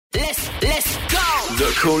Let's go!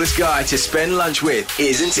 The coolest guy to spend lunch with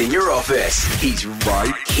isn't in your office. He's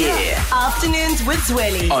right here. Afternoons with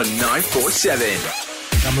Zweli. On 947.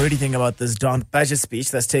 I'm already thinking about this Don Budget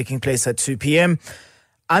speech that's taking place at 2 p.m.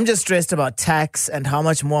 I'm just stressed about tax and how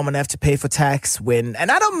much more I'm going to have to pay for tax when...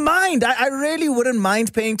 And I don't mind. I really wouldn't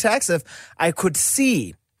mind paying tax if I could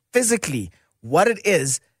see physically what it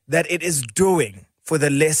is that it is doing for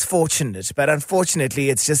the less fortunate. But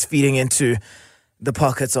unfortunately, it's just feeding into the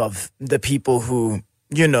pockets of the people who,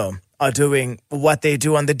 you know, are doing what they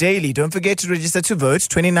do on the daily. Don't forget to register to vote.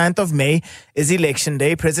 29th of May is election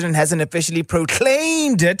day. President hasn't officially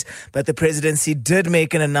proclaimed it, but the presidency did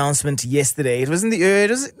make an announcement yesterday. It was in the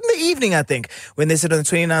evening, I think, when they said on the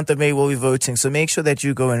 29th of May we'll be voting. So make sure that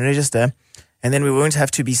you go and register, and then we won't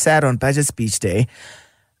have to be sad on Budget Speech Day.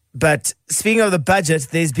 But speaking of the budget,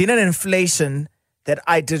 there's been an inflation that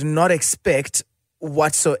I did not expect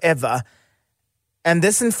whatsoever. And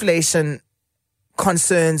this inflation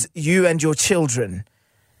concerns you and your children.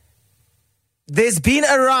 There's been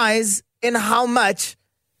a rise in how much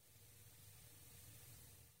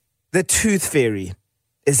the tooth fairy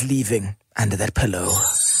is leaving under that pillow.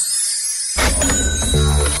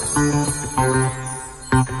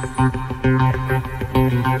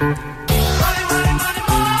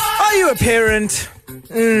 Are you a parent?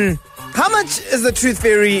 How much is the tooth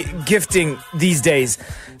fairy gifting these days?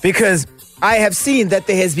 Because I have seen that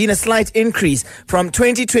there has been a slight increase from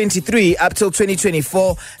 2023 up till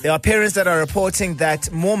 2024. There are parents that are reporting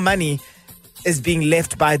that more money is being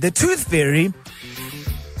left by the tooth fairy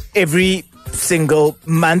every single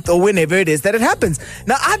month or whenever it is that it happens.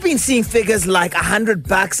 Now, I've been seeing figures like $100,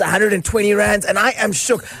 120 rands, and I am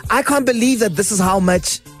shook. I can't believe that this is how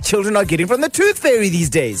much children are getting from the tooth fairy these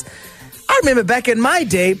days. I remember back in my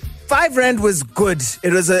day, 5 rand was good.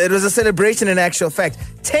 It was a celebration in actual fact.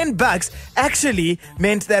 $10 actually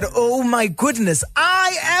meant that, oh my goodness,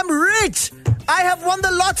 I am rich. I have won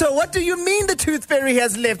the lotto. What do you mean the tooth fairy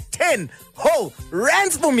has left 10 whole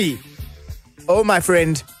rands for me? Oh, my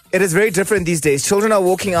friend, it is very different these days. Children are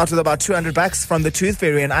walking out with about $200 from the tooth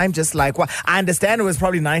fairy, and I'm just like, what? I understand it was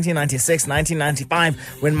probably 1996,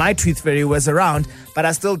 1995 when my tooth fairy was around, but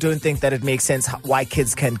I still don't think that it makes sense why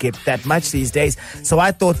kids can get that much these days. So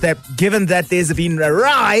I thought that given that there's been a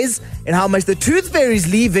rise in how much the tooth fairy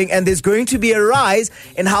is leaving, and there's going to be a rise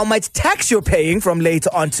in how much tax you're paying from later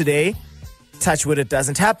on today, touch wood, it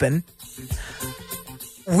doesn't happen.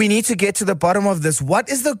 We need to get to the bottom of this. What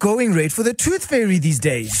is the going rate for the tooth fairy these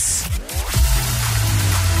days?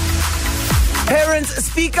 Parents,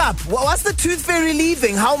 speak up. What's the tooth fairy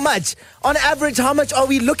leaving? How much? On average, how much are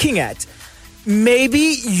we looking at?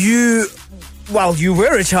 Maybe you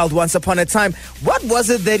were a child once upon a time. What was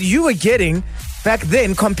it that you were getting back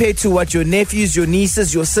then compared to what your nephews, your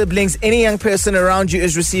nieces, your siblings, any young person around you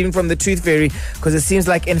is receiving from the tooth fairy? Because it seems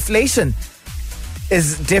like inflation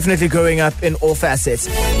is definitely going up in all facets.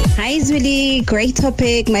 Hi, Zweli. Great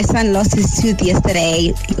topic. My son lost his tooth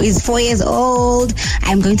yesterday. He's 4 years old.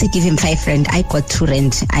 I'm going to give him 5 rand. I got 2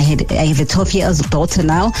 rand. I have a 12-year-old daughter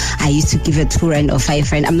now. I used to give her 2 rand or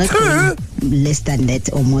 5 rand. I'm not going less than that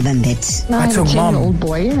or more than that. I have a 10-year-old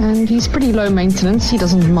boy, and he's pretty low maintenance. He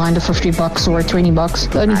doesn't mind a $50 or a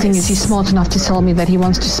 $20. The only thing is he's smart enough to tell me that he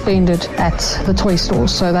wants to spend it at the toy store,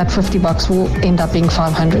 so that $50 will end up being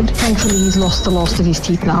 500. Thankfully, he's lost the last of his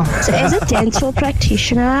teeth now. So as a dental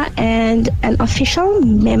practitioner and an official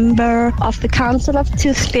member of the Council of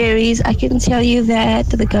Tooth Fairies, I can tell you that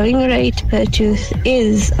the going rate per tooth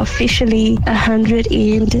is officially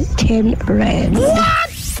 110 rand. What?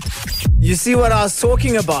 You see what I was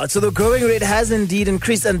talking about? So the going rate has indeed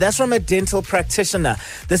increased, and that's from a dental practitioner.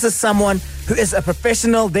 This is someone who is a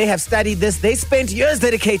professional. They have studied this. They spent years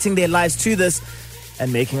dedicating their lives to this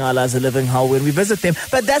and making our lives a living hell when we visit them.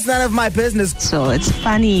 But that's none of my business. So it's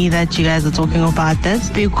funny that you guys are talking about this,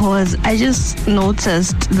 because I just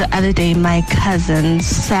noticed the other day my cousin's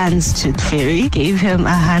son's tooth fairy gave him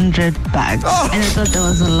 $100. And I thought that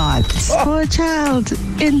was a lot. For a child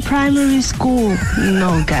in primary school.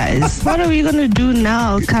 No, guys. What are we going to do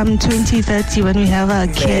now come 2030 when we have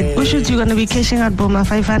a kid? Who should you going to be cashing out, Boma?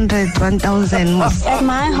 500, 1,000 more? At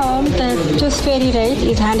my home, the tooth fairy rate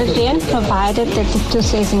is 100 rand, provided that the tooth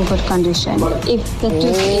is in good condition. If the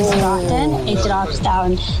tooth is rotten, it drops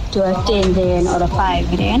down to a 10 rand or a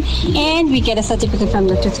 5 rand, and we get a certificate from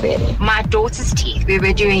the tooth fairy. My daughter's teeth, we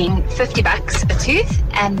were doing $50 a tooth,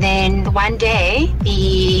 and then one day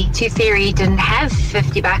the tooth fairy didn't have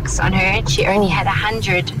 $50 on her, she only had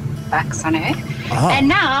 $100 on her. And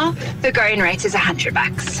now the going rate is $100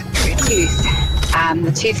 per tooth.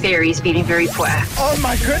 The tooth fairy is being very poor. Oh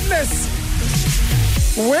my goodness!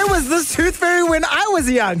 Where was this tooth fairy when I was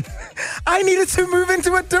young? I needed to move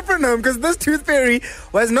into a different home because this tooth fairy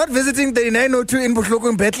was not visiting the 902 in Buhloko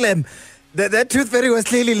in Bethlehem. That tooth fairy was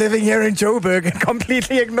clearly living here in Joburg and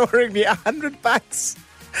completely ignoring me. $100.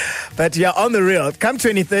 But yeah, on the real, come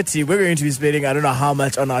 2030, we're going to be spending I don't know how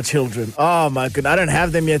much on our children. Oh my goodness, I don't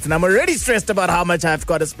have them yet, and I'm already stressed about how much I've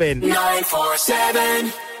got to spend.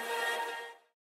 947